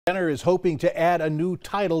Jenner is hoping to add a new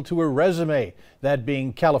title to her resume, that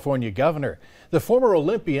being California governor. The former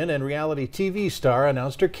Olympian and reality TV star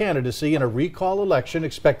announced her candidacy in a recall election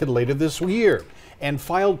expected later this year and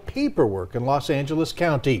filed paperwork in Los Angeles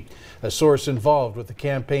County. A source involved with the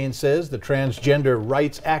campaign says the transgender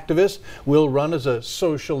rights activist will run as a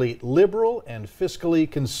socially liberal and fiscally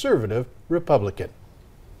conservative Republican.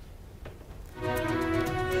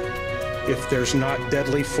 If there's not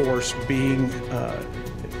deadly force being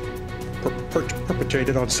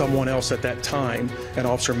perpetrated on someone else at that time, an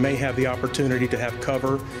officer may have the opportunity to have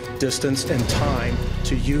cover, distance, and time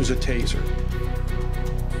to use a taser.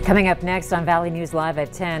 Coming up next on Valley News Live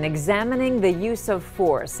at 10, examining the use of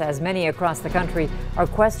force as many across the country are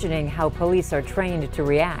questioning how police are trained to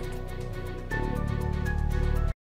react.